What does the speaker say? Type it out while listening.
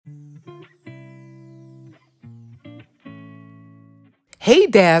Hey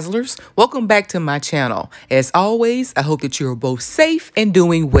Dazzlers, welcome back to my channel. As always, I hope that you're both safe and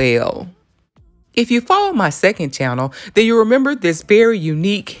doing well. If you follow my second channel, then you'll remember this very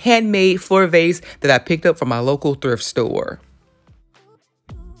unique handmade floor vase that I picked up from my local thrift store.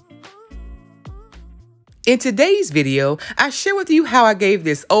 In today's video, I share with you how I gave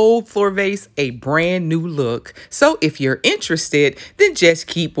this old floor vase a brand new look. So if you're interested, then just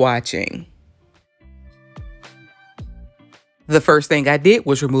keep watching. The first thing I did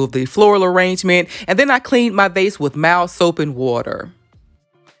was remove the floral arrangement, and then I cleaned my vase with mild soap and water.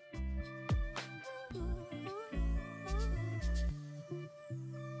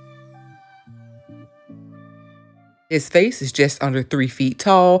 This vase is just under 3 feet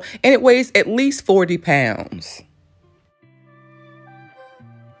tall, and it weighs at least 40 pounds.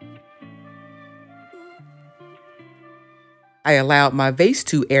 I allowed my vase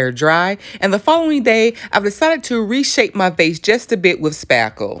to air dry, and the following day, I've decided to reshape my vase just a bit with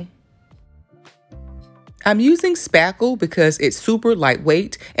spackle. I'm using spackle because it's super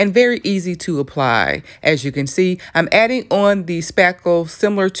lightweight and very easy to apply. As you can see, I'm adding on the spackle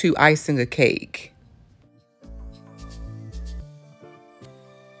similar to icing a cake.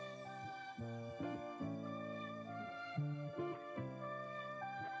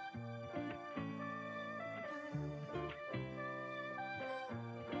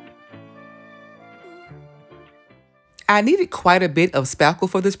 I needed quite a bit of spackle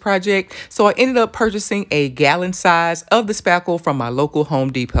for this project, so I ended up purchasing a gallon size of the spackle from my local Home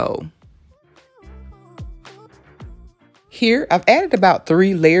Depot. Here, I've added about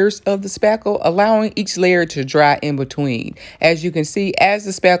 3 layers of the spackle, allowing each layer to dry in between. As you can see, as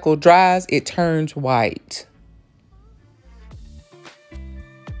the spackle dries, it turns white.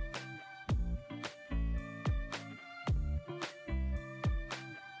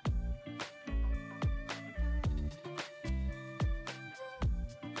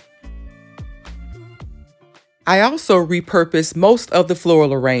 I also repurposed most of the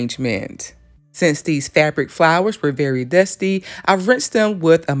floral arrangement. Since these fabric flowers were very dusty, I've rinsed them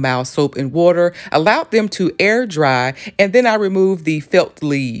with a mild soap and water, allowed them to air dry, and then I removed the felt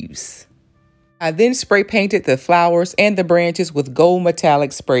leaves. I then spray painted the flowers and the branches with gold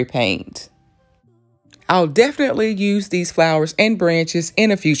metallic spray paint. I'll definitely use these flowers and branches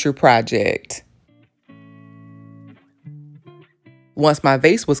in a future project. Once my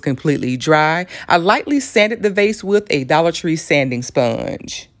vase was completely dry, I lightly sanded the vase with a Dollar Tree sanding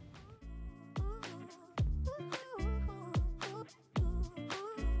sponge.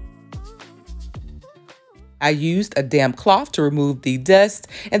 I used a damp cloth to remove the dust,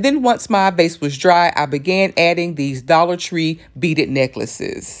 and then once my vase was dry, I began adding these Dollar Tree beaded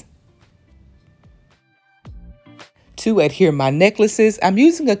necklaces. To adhere my necklaces, I'm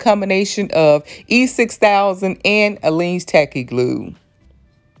using a combination of E6000 and Aleene's tacky glue.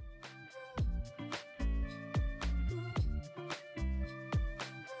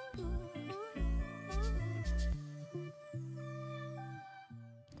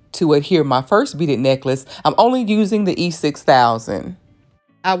 To adhere my first beaded necklace, I'm only using the E6000.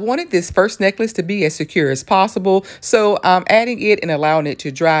 I wanted this first necklace to be as secure as possible, so I'm adding it and allowing it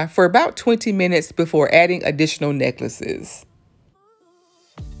to dry for about 20 minutes before adding additional necklaces.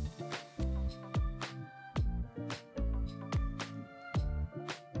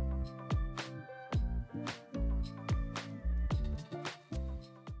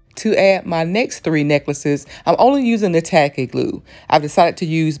 To add my next 3 necklaces, I'm only using the tacky glue. I've decided to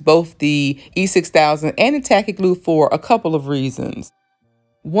use both the E6000 and the tacky glue for a couple of reasons.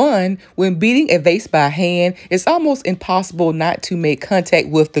 One, when beading a vase by hand, it's almost impossible not to make contact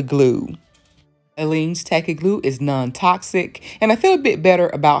with the glue. Aleene's tacky glue is non-toxic, and I feel a bit better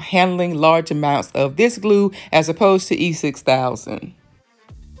about handling large amounts of this glue as opposed to E6000.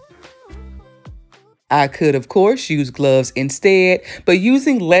 I could, of course, use gloves instead, but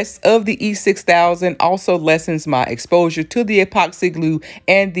using less of the E6000 also lessens my exposure to the epoxy glue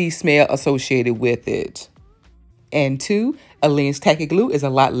and the smell associated with it. And 2, Aleene's tacky glue is a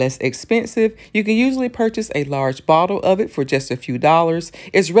lot less expensive. You can usually purchase a large bottle of it for just a few dollars.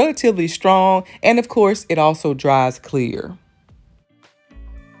 It's relatively strong, and of course, it also dries clear.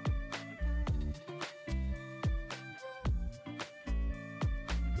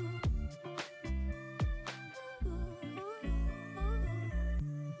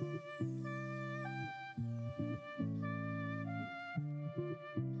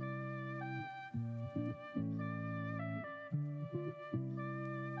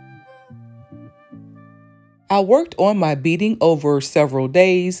 I worked on my beading over several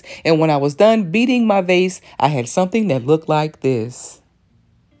days, and when I was done beading my vase, I had something that looked like this.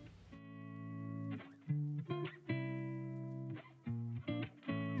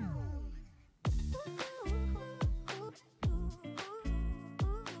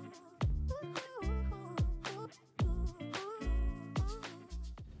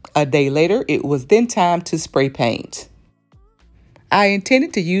 A day later, it was then time to spray paint. I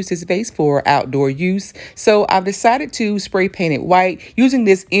intended to use this vase for outdoor use, so I've decided to spray paint it white using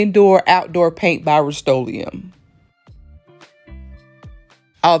this indoor-outdoor paint by Rust-Oleum.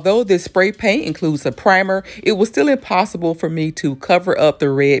 Although this spray paint includes a primer, it was still impossible for me to cover up the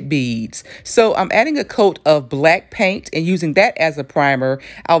red beads. So I'm adding a coat of black paint and using that as a primer.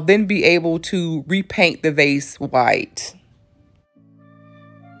 I'll then be able to repaint the vase white.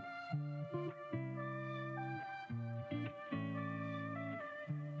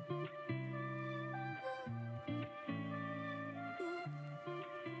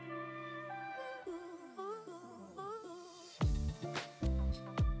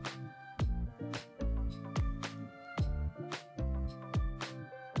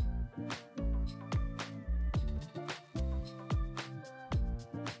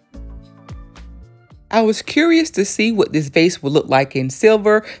 I was curious to see what this vase would look like in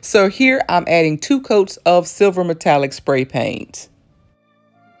silver, so here I'm adding 2 coats of silver metallic spray paint.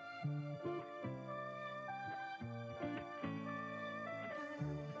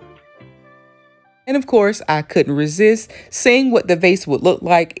 And of course, I couldn't resist seeing what the vase would look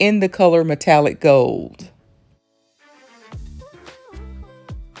like in the color metallic gold.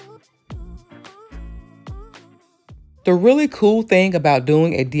 The really cool thing about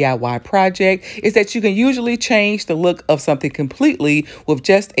doing a DIY project is that you can usually change the look of something completely with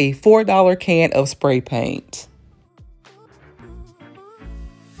just a $4 can of spray paint.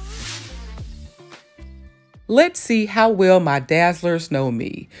 Let's see how well my dazzlers know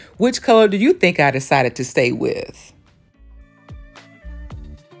me. Which color do you think I decided to stay with?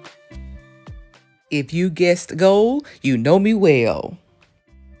 If you guessed gold, you know me well.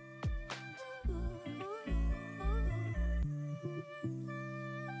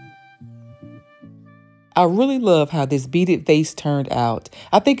 I really love how this beaded vase turned out.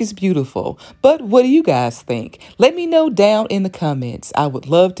 I think it's beautiful. But what do you guys think? Let me know down in the comments. I would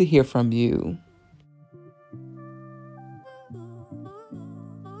love to hear from you.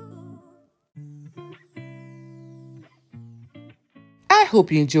 I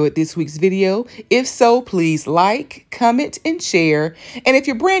hope you enjoyed this week's video. If so, please like, comment, and share. And if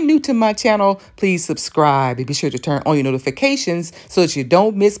you're brand new to my channel, please subscribe and be sure to turn on your notifications so that you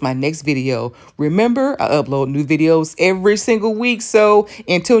don't miss my next video. Remember, I upload new videos every single week. So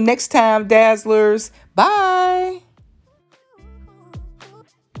until next time, Dazzlers, bye.